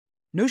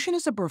Notion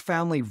is a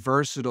profoundly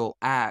versatile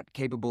app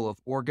capable of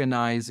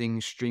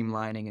organizing,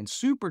 streamlining, and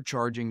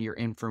supercharging your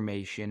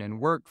information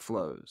and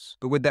workflows.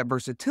 But with that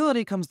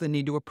versatility comes the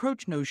need to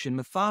approach Notion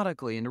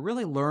methodically and to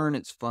really learn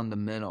its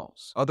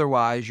fundamentals.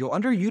 Otherwise, you'll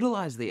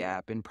underutilize the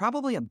app and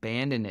probably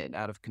abandon it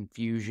out of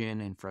confusion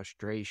and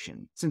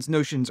frustration. Since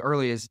Notion's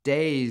earliest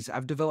days,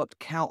 I've developed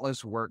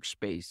countless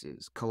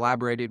workspaces,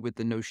 collaborated with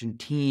the Notion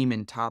team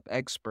and top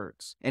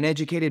experts, and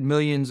educated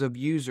millions of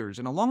users.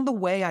 And along the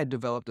way, I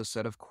developed a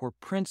set of core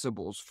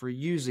principles for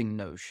using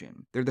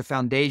Notion. They're the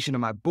foundation of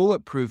my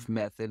bulletproof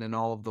method and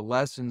all of the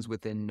lessons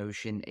within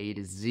Notion A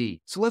to Z.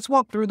 So let's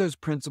walk through those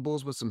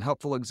principles with some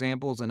helpful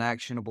examples and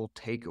actionable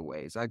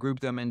takeaways. I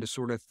group them into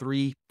sort of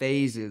 3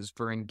 phases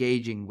for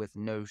engaging with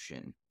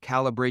Notion: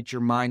 calibrate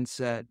your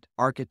mindset,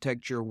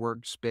 architect your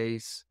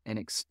workspace, and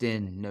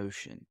extend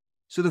Notion.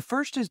 So the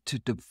first is to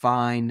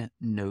define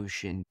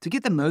Notion. To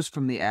get the most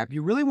from the app,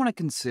 you really want to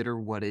consider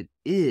what it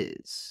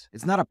is.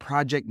 It's not a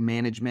project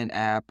management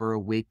app or a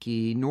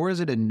wiki, nor is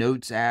it a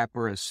notes app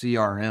or a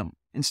CRM.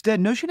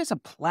 Instead, Notion is a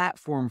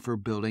platform for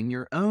building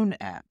your own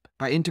app.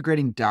 By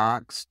integrating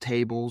docs,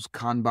 tables,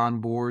 Kanban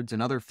boards,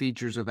 and other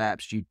features of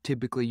apps you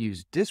typically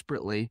use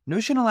disparately,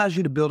 Notion allows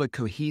you to build a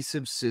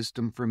cohesive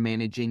system for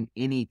managing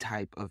any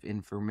type of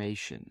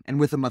information. And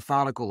with a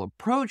methodical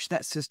approach,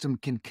 that system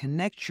can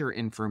connect your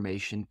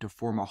information to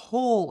form a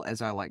whole,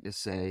 as I like to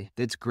say,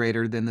 that's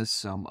greater than the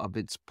sum of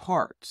its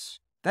parts.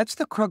 That's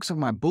the crux of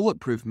my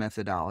bulletproof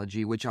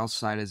methodology, which I'll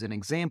cite as an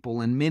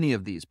example in many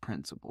of these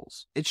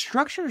principles. It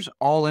structures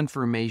all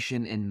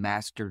information in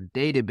master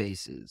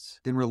databases,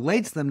 then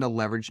relates them to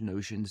leverage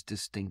Notion's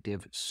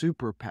distinctive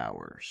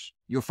superpowers.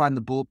 You'll find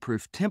the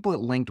bulletproof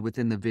template linked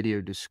within the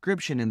video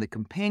description in the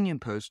companion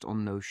post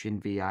on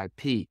Notion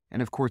VIP,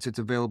 and of course it's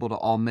available to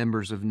all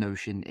members of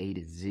Notion A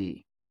to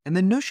Z. And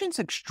then Notion's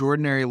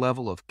extraordinary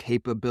level of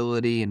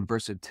capability and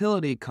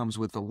versatility comes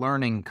with a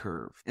learning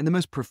curve, and the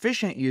most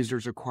proficient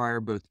users acquire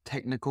both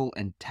technical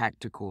and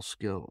tactical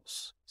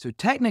skills. So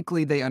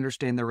technically, they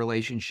understand the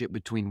relationship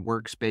between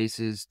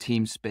workspaces,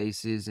 team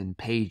spaces, and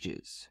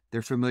pages.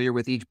 They're familiar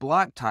with each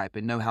block type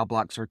and know how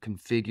blocks are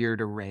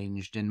configured,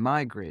 arranged, and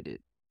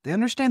migrated. They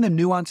understand the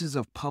nuances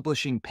of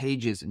publishing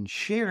pages and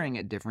sharing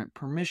at different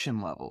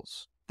permission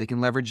levels. They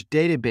can leverage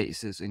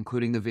databases,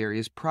 including the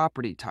various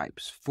property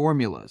types,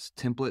 formulas,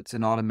 templates,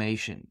 and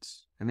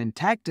automations. And then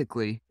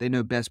tactically, they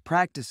know best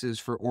practices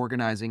for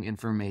organizing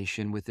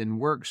information within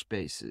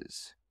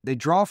workspaces. They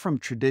draw from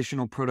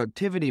traditional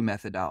productivity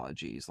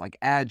methodologies like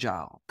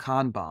Agile,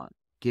 Kanban,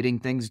 getting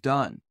things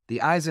done,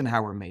 the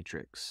Eisenhower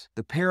matrix,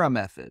 the para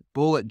method,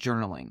 bullet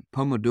journaling,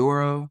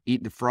 Pomodoro,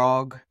 eat the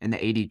frog, and the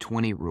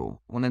 80-20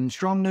 rule. Well, then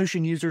strong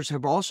Notion users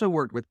have also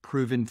worked with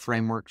proven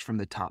frameworks from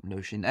the top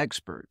Notion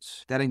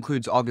experts. That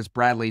includes August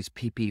Bradley's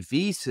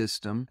PPV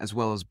system, as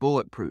well as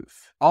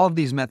Bulletproof. All of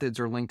these methods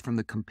are linked from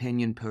the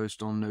companion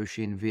post on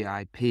Notion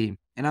VIP.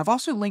 And I've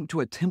also linked to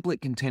a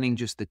template containing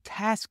just the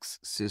tasks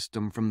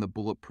system from the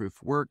Bulletproof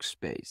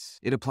workspace.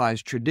 It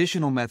applies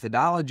traditional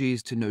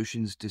methodologies to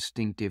Notion's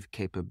distinctive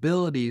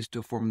capabilities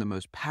to form the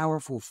most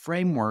powerful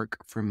framework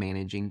for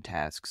managing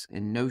tasks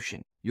in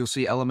Notion. You'll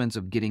see elements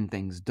of getting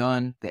things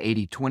done, the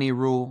 80-20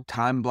 rule,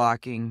 time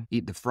blocking,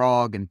 eat the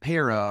frog, and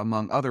para,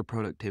 among other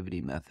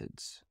productivity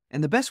methods.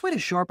 And the best way to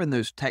sharpen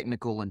those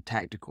technical and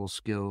tactical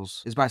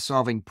skills is by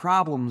solving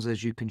problems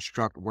as you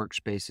construct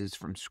workspaces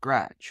from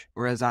scratch,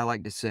 or as I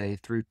like to say,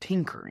 through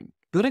tinkering.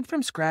 Building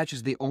from scratch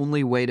is the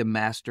only way to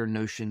master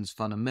Notion's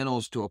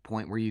fundamentals to a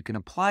point where you can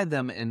apply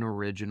them in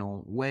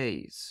original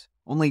ways.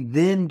 Only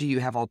then do you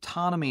have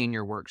autonomy in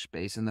your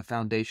workspace and the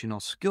foundational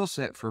skill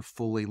set for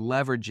fully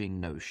leveraging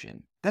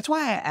Notion. That's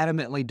why I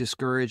adamantly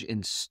discourage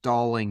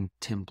installing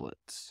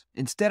templates.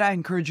 Instead, I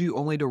encourage you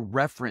only to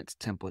reference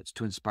templates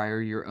to inspire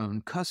your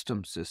own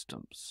custom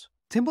systems.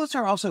 Templates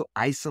are also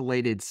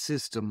isolated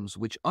systems,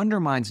 which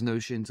undermines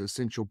Notion's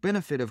essential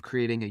benefit of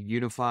creating a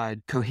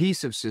unified,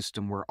 cohesive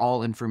system where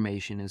all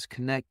information is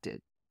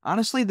connected.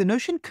 Honestly, the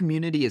Notion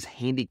community is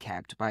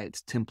handicapped by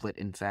its template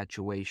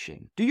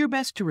infatuation. Do your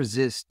best to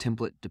resist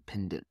template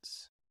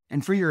dependence.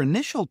 And for your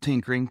initial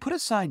tinkering, put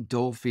aside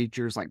dull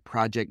features like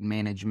project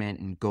management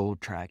and goal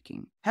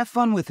tracking. Have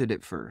fun with it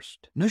at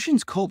first.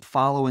 Notion's cult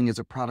following is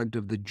a product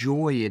of the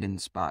joy it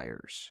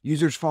inspires.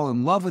 Users fall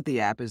in love with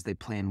the app as they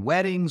plan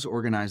weddings,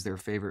 organize their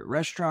favorite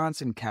restaurants,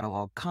 and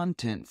catalog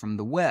content from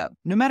the web.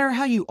 No matter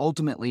how you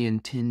ultimately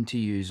intend to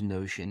use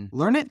Notion,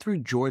 learn it through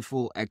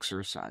joyful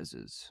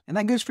exercises. And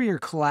that goes for your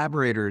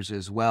collaborators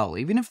as well.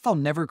 Even if they'll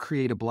never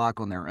create a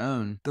block on their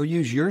own, they'll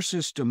use your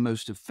system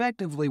most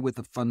effectively with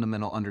a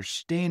fundamental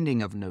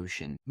understanding of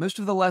Notion. Most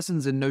of the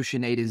lessons in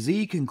Notion A to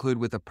Z conclude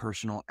with a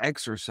personal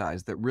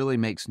exercise that really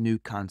makes new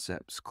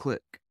concepts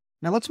click.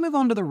 Now let's move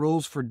on to the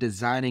rules for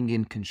designing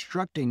and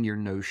constructing your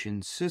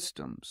Notion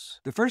systems.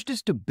 The first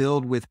is to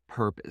build with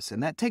purpose,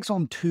 and that takes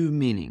on 2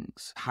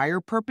 meanings: higher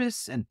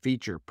purpose and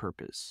feature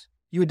purpose.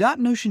 You adopt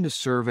Notion to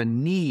serve a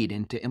need,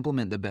 and to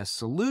implement the best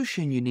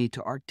solution, you need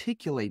to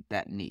articulate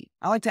that need.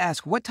 I like to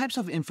ask, what types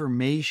of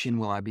information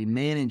will I be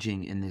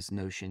managing in this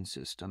Notion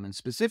system? And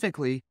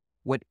specifically,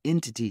 what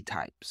entity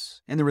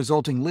types, and the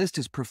resulting list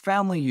is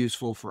profoundly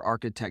useful for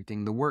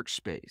architecting the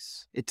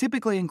workspace. It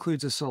typically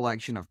includes a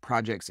selection of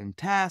projects and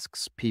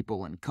tasks,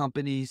 people and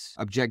companies,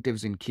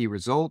 objectives and key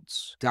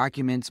results,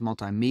 documents,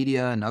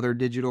 multimedia and other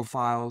digital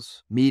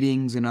files,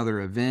 meetings and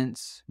other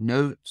events,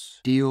 notes,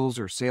 deals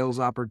or sales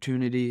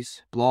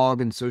opportunities,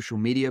 blog and social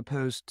media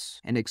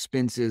posts, and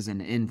expenses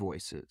and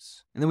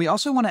invoices. And then we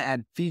also want to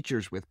add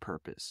features with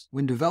purpose.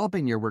 When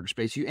developing your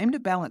workspace, you aim to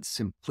balance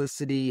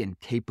simplicity and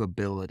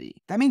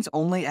capability. That means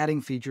only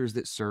adding features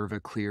that serve a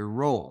clear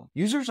role.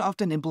 Users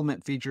often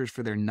implement features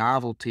for their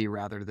novelty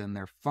rather than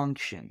their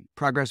function.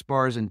 Progress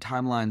bars and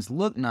timelines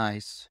look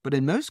nice, but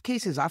in most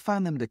cases I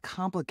find them to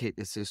complicate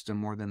the system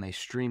more than they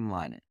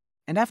streamline it.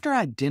 And after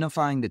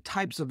identifying the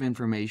types of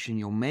information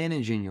you'll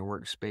manage in your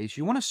workspace,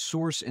 you want to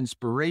source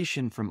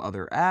inspiration from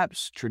other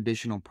apps,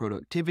 traditional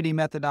productivity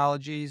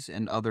methodologies,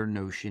 and other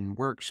Notion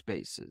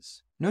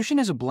workspaces. Notion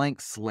is a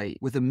blank slate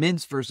with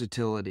immense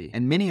versatility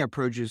and many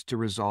approaches to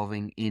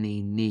resolving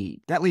any need.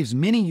 That leaves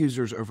many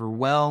users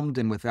overwhelmed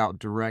and without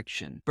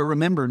direction. But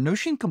remember,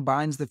 Notion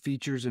combines the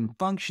features and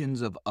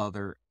functions of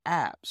other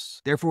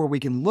apps. Therefore, we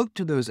can look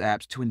to those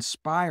apps to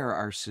inspire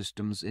our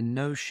systems in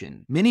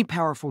Notion. Many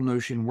powerful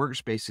Notion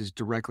workspaces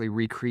directly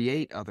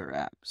recreate other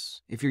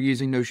apps. If you're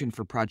using Notion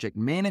for project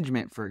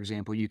management, for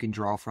example, you can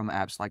draw from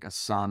apps like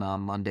Asana,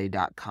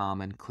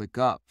 Monday.com, and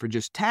ClickUp. For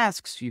just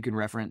tasks, you can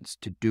reference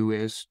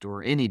Todoist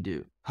or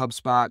AnyDo.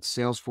 HubSpot,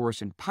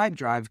 Salesforce, and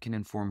Pipedrive can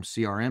inform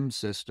CRM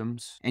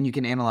systems, and you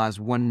can analyze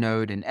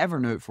OneNote and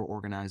Evernote for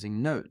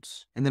organizing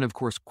notes. And then, of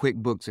course,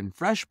 QuickBooks and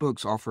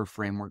FreshBooks offer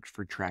frameworks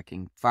for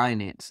tracking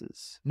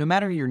finances. No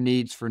matter your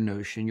needs for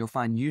Notion, you'll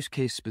find use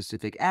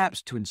case-specific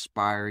apps to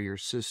inspire your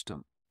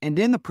system. And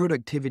in the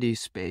productivity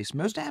space,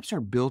 most apps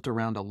are built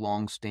around a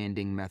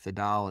long-standing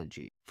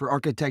methodology. For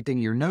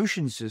architecting your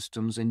Notion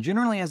systems, and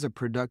generally as a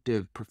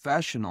productive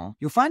professional,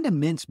 you'll find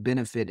immense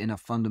benefit in a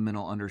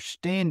fundamental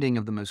understanding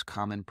of the most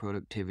common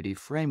productivity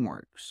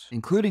frameworks,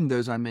 including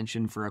those I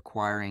mentioned for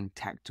acquiring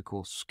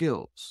tactical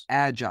skills: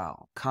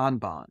 Agile,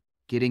 Kanban,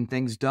 getting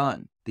things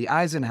done, the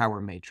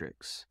Eisenhower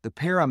matrix, the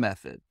para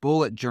method,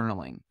 bullet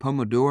journaling,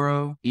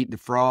 Pomodoro, eat the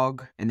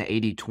frog, and the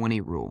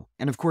 80-20 rule.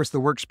 And of course, the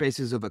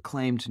workspaces of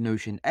acclaimed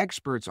Notion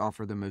experts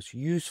offer the most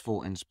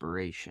useful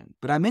inspiration.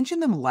 But I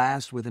mentioned them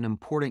last with an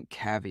important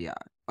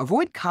caveat.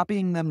 Avoid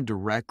copying them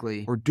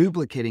directly or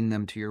duplicating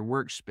them to your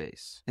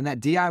workspace. In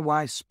that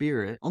DIY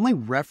spirit, only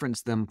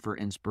reference them for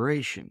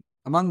inspiration.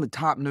 Among the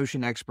top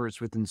Notion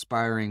experts with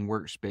inspiring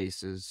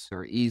workspaces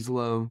are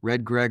Easlow,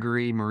 Red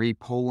Gregory, Marie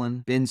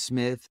Polan, Ben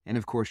Smith, and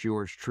of course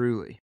yours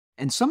truly.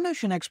 And some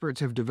Notion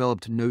experts have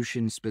developed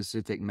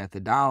Notion-specific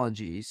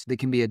methodologies that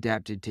can be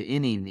adapted to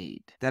any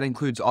need. That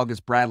includes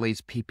August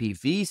Bradley's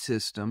PPV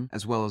system,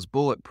 as well as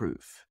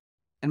Bulletproof.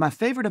 And my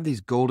favorite of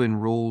these golden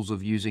rules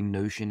of using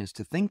Notion is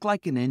to think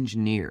like an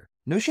engineer.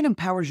 Notion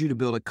empowers you to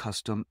build a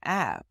custom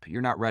app.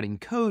 You're not writing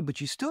code,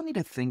 but you still need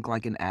to think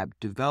like an app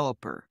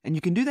developer. And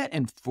you can do that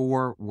in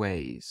 4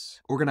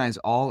 ways. Organize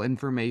all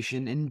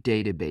information in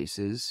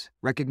databases.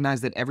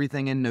 Recognize that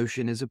everything in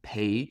Notion is a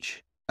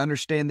page.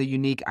 Understand the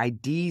unique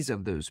IDs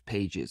of those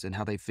pages and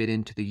how they fit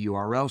into the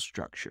URL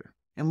structure.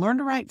 And learn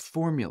to write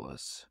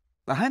formulas.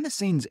 Behind the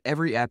scenes,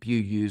 every app you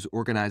use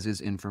organizes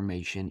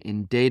information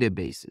in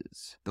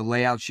databases. The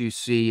layouts you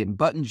see and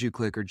buttons you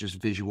click are just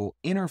visual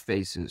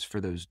interfaces for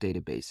those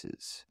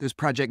databases. Those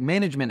project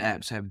management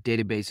apps have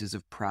databases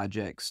of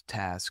projects,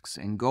 tasks,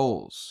 and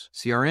goals.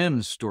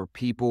 CRMs store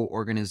people,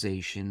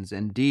 organizations,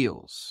 and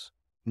deals.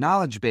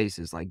 Knowledge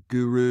bases like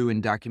Guru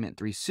and Document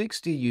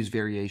 360 use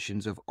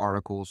variations of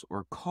articles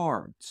or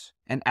cards.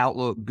 And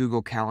Outlook,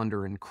 Google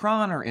Calendar, and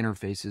Cron are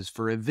interfaces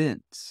for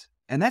events.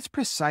 And that's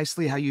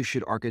precisely how you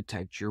should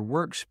architect your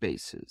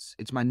workspaces.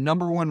 It's my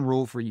 #1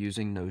 rule for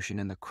using Notion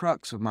and the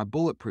crux of my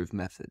Bulletproof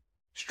method.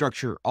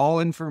 Structure all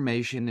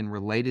information in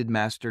related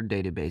master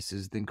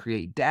databases, then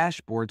create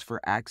dashboards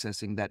for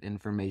accessing that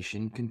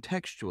information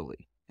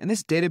contextually. And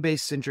this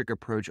database-centric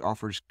approach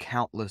offers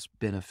countless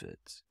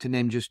benefits. To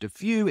name just a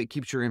few, it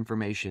keeps your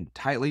information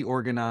tightly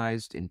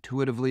organized,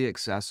 intuitively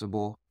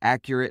accessible,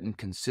 accurate and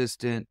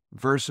consistent,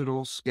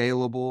 versatile,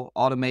 scalable,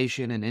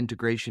 automation and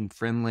integration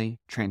friendly,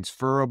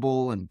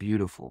 transferable, and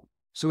beautiful.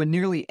 So in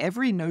nearly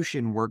every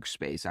Notion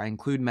workspace, I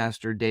include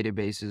master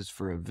databases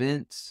for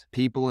events,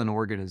 people and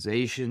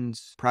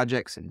organizations,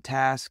 projects and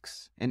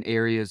tasks, and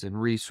areas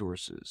and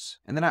resources.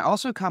 And then I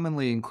also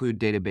commonly include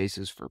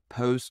databases for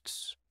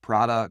posts,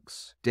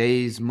 products,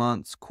 days,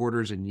 months,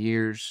 quarters, and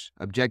years,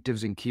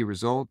 objectives and key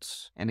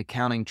results, and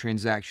accounting,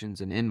 transactions,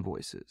 and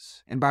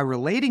invoices. And by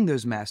relating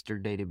those master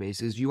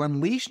databases, you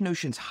unleash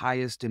Notion's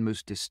highest and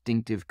most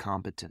distinctive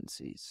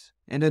competencies.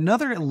 And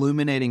another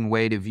illuminating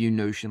way to view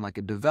Notion like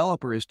a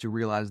developer is to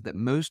realize that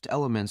most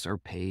elements are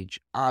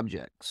page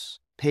objects.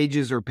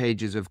 Pages are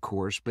pages, of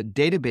course, but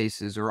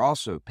databases are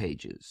also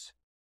pages.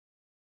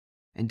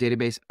 And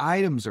database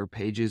items are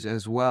pages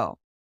as well.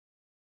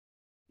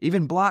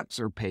 Even blocks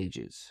are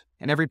pages.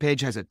 And every page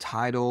has a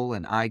title,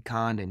 an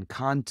icon, and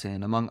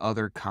content, among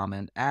other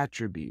common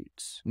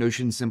attributes.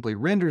 Notion simply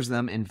renders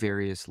them in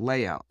various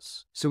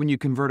layouts. So when you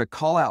convert a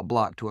callout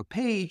block to a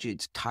page,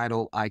 its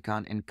title,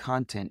 icon, and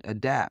content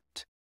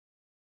adapt.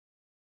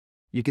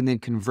 You can then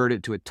convert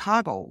it to a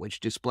toggle, which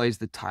displays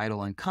the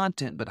title and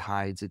content but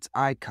hides its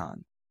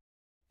icon.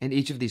 And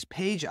each of these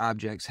page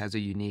objects has a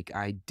unique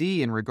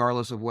ID, and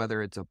regardless of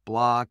whether it's a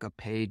block, a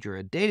page, or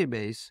a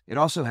database, it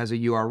also has a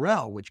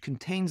URL which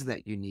contains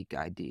that unique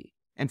ID.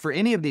 And for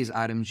any of these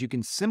items, you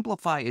can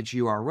simplify its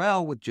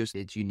URL with just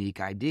its unique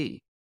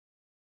ID.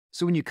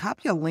 So when you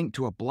copy a link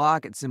to a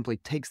block, it simply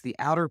takes the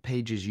outer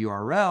page's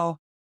URL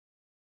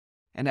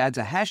and adds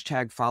a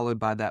hashtag followed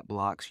by that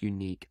block's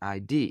unique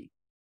ID.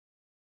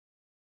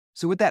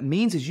 So what that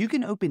means is you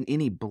can open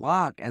any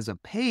block as a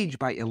page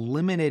by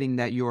eliminating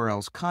that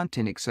URL's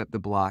content except the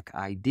block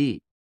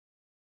ID.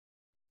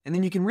 And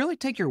then you can really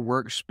take your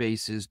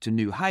workspaces to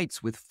new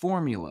heights with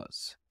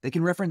formulas. They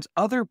can reference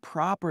other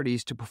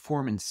properties to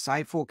perform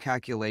insightful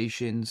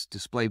calculations,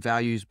 display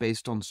values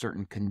based on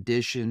certain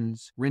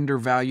conditions, render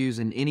values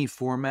in any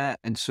format,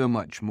 and so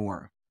much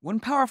more. One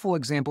powerful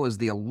example is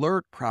the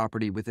alert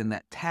property within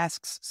that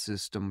tasks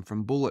system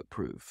from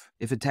Bulletproof.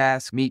 If a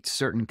task meets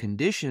certain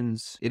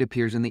conditions, it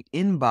appears in the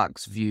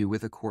inbox view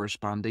with a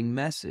corresponding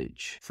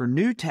message. For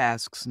new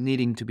tasks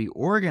needing to be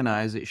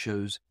organized, it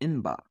shows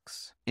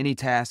inbox. Any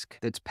task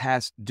that's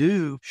past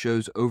due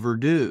shows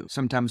overdue,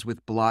 sometimes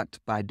with blocked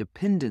by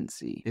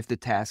dependency, if the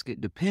task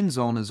it depends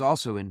on is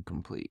also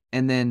incomplete.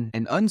 And then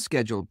an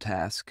unscheduled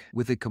task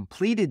with a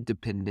completed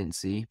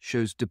dependency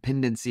shows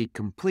dependency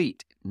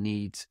complete,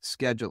 needs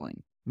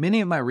scheduling.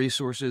 Many of my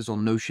resources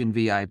on Notion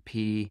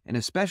VIP, and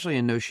especially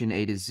in Notion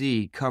A to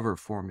Z, cover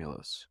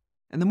formulas.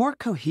 And the more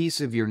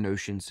cohesive your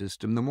Notion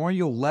system, the more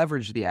you'll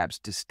leverage the app's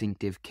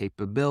distinctive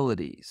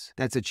capabilities.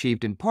 That's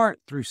achieved in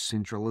part through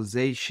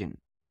centralization.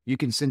 You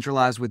can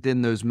centralize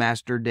within those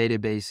master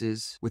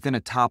databases, within a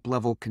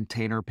top-level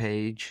container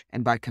page,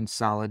 and by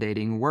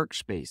consolidating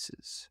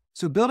workspaces.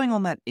 So building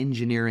on that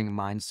engineering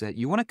mindset,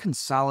 you want to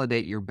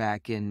consolidate your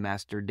back-end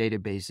master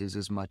databases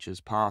as much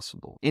as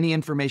possible. Any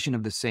information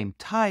of the same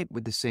type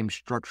with the same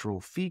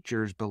structural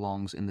features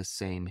belongs in the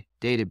same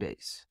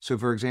database. So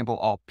for example,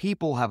 all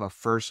people have a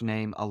first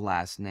name, a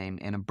last name,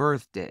 and a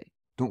birthday.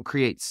 Don't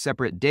create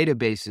separate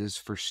databases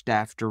for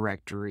staff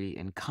directory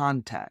and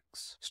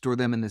contacts. Store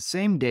them in the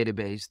same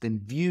database,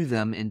 then view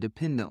them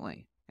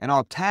independently. And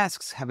all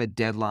tasks have a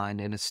deadline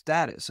and a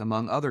status,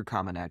 among other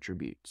common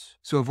attributes.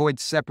 So avoid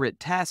separate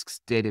tasks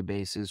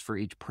databases for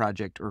each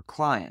project or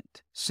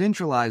client.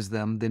 Centralize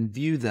them, then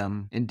view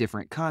them in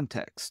different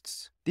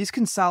contexts. These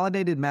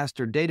consolidated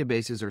master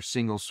databases are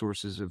single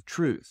sources of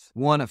truth,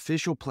 one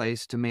official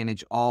place to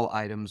manage all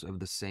items of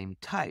the same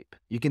type.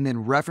 You can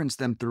then reference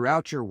them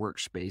throughout your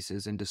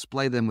workspaces and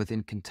display them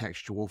within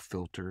contextual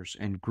filters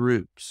and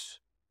groups.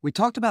 We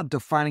talked about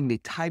defining the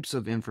types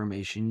of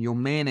information you'll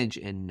manage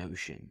in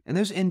Notion, and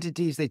those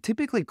entities, they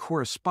typically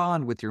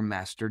correspond with your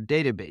master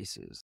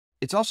databases.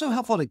 It's also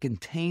helpful to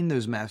contain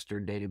those master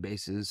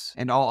databases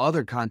and all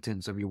other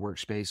contents of your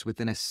workspace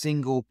within a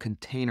single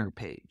container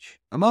page.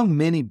 Among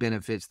many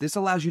benefits, this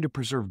allows you to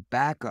preserve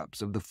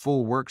backups of the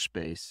full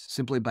workspace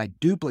simply by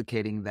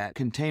duplicating that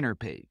container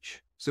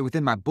page. So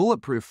within my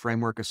Bulletproof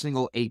framework, a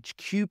single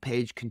HQ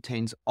page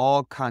contains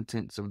all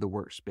contents of the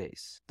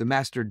workspace. The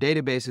master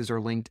databases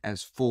are linked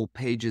as full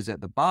pages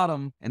at the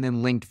bottom, and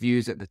then linked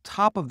views at the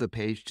top of the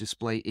page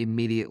display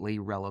immediately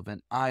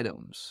relevant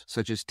items,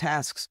 such as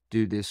tasks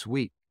due this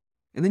week.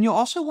 And then you'll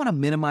also want to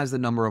minimize the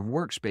number of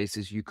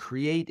workspaces you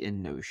create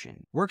in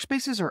Notion.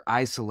 Workspaces are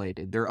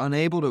isolated. They're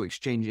unable to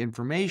exchange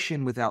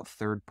information without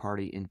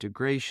third-party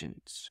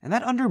integrations. And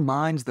that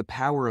undermines the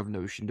power of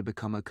Notion to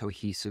become a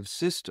cohesive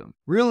system.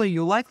 Really,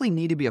 you'll likely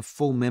need to be a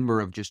full member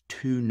of just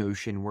 2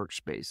 Notion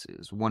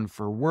workspaces, one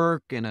for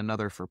work and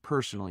another for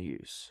personal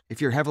use.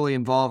 If you're heavily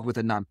involved with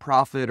a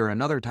nonprofit or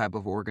another type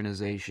of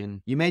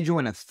organization, you may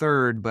join a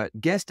third, but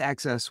guest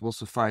access will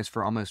suffice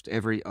for almost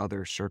every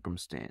other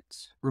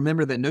circumstance.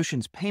 Remember that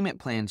Notion's payment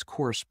plans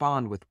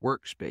correspond with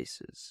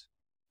workspaces.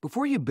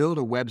 Before you build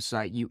a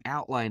website, you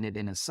outline it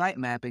in a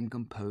sitemap and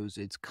compose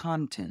its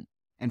content.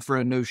 And for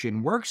a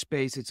Notion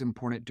workspace, it's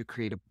important to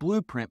create a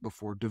blueprint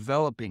before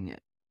developing it.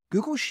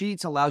 Google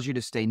Sheets allows you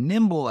to stay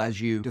nimble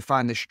as you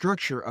define the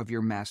structure of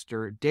your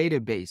master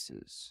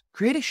databases.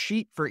 Create a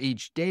sheet for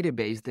each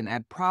database, then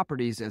add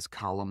properties as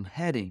column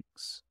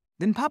headings.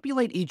 Then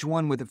populate each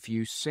one with a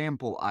few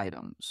sample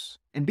items.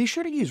 And be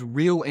sure to use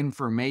real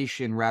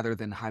information rather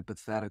than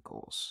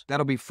hypotheticals.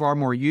 That'll be far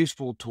more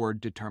useful toward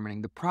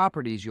determining the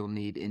properties you'll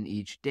need in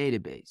each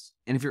database.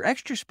 And if you're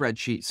extra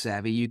spreadsheet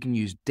savvy, you can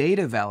use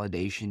data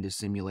validation to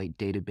simulate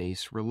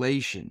database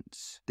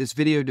relations. This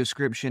video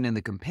description and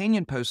the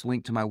companion post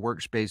link to my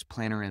workspace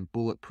planner and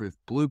Bulletproof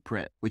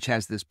blueprint, which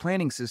has this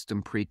planning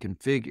system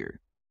pre-configured.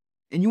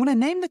 And you want to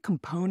name the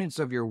components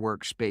of your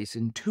workspace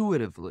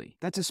intuitively.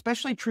 That's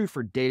especially true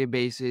for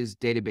databases,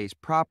 database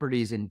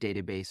properties, and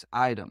database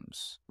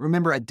items.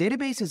 Remember, a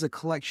database is a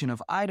collection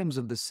of items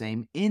of the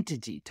same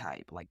entity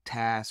type, like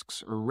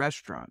tasks or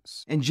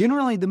restaurants. And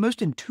generally, the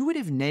most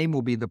intuitive name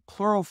will be the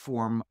plural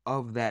form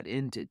of that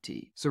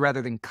entity. So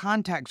rather than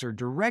contacts or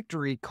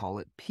directory, call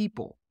it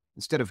people.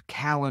 Instead of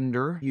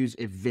calendar, use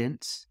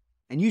events,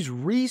 and use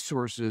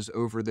resources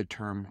over the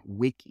term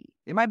wiki.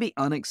 It might be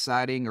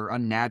unexciting or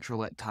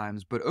unnatural at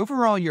times, but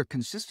overall, your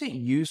consistent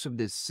use of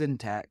this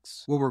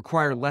syntax will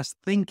require less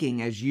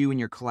thinking as you and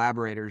your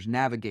collaborators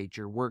navigate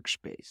your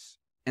workspace.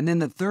 And then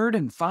the third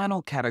and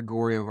final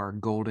category of our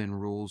golden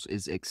rules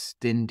is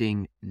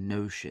extending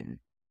Notion.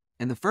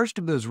 And the first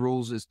of those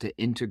rules is to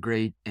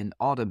integrate and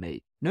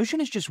automate.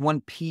 Notion is just one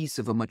piece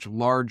of a much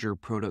larger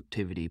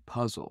productivity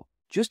puzzle.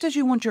 Just as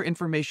you want your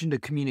information to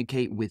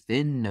communicate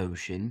within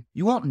Notion,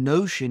 you want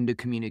Notion to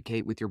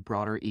communicate with your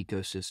broader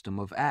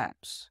ecosystem of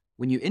apps.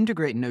 When you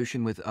integrate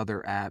Notion with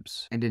other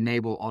apps and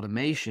enable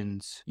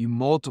automations, you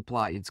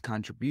multiply its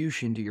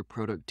contribution to your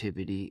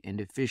productivity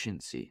and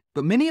efficiency.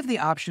 But many of the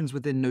options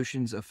within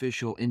Notion's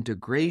official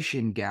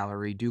integration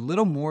gallery do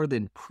little more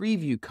than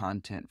preview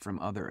content from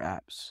other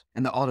apps.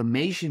 And the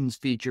automations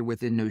feature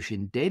within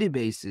Notion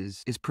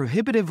databases is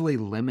prohibitively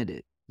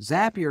limited.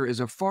 Zapier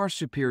is a far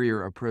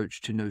superior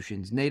approach to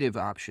Notion's native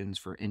options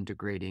for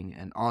integrating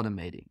and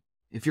automating.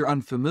 If you're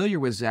unfamiliar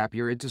with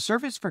Zapier, it's a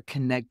service for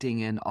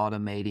connecting and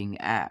automating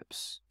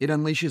apps. It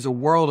unleashes a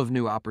world of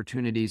new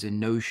opportunities in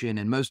Notion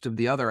and most of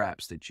the other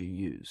apps that you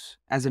use.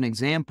 As an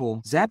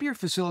example, Zapier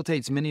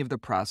facilitates many of the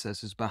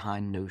processes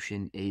behind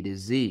Notion A to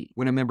Z.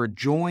 When a member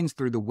joins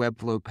through the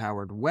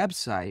Webflow-powered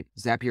website,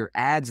 Zapier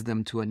adds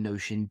them to a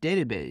Notion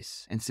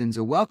database and sends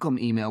a welcome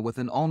email with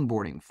an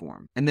onboarding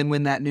form. And then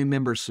when that new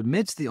member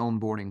submits the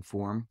onboarding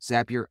form,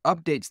 Zapier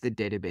updates the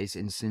database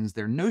and sends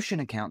their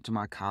Notion account to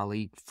my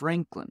colleague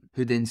Franklin,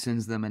 who then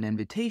sends them an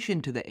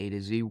invitation to the A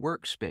to Z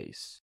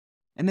workspace.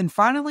 And then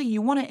finally,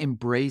 you want to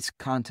embrace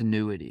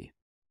continuity.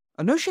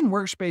 A Notion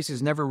workspace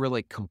is never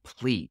really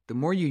complete. The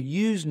more you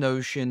use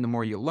Notion, the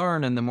more you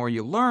learn, and the more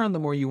you learn, the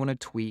more you want to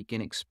tweak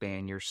and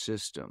expand your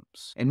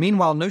systems. And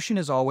meanwhile, Notion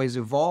is always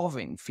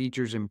evolving.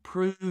 Features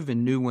improve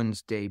and new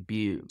ones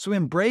debut. So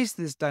embrace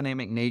this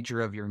dynamic nature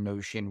of your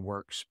Notion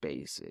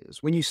workspaces.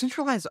 When you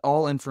centralize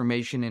all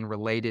information in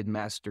related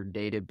master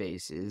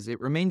databases, it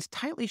remains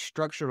tightly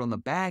structured on the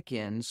back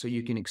end so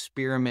you can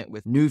experiment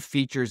with new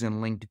features and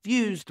linked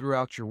views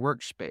throughout your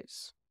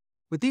workspace.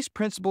 With these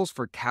principles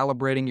for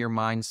calibrating your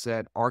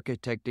mindset,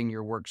 architecting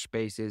your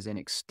workspaces, and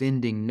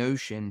extending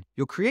Notion,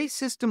 you'll create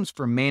systems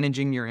for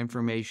managing your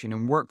information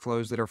and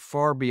workflows that are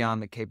far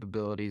beyond the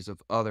capabilities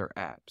of other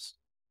apps.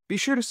 Be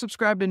sure to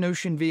subscribe to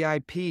Notion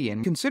VIP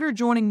and consider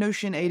joining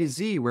Notion A to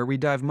Z, where we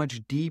dive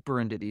much deeper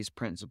into these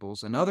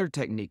principles and other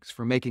techniques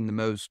for making the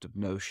most of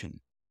Notion.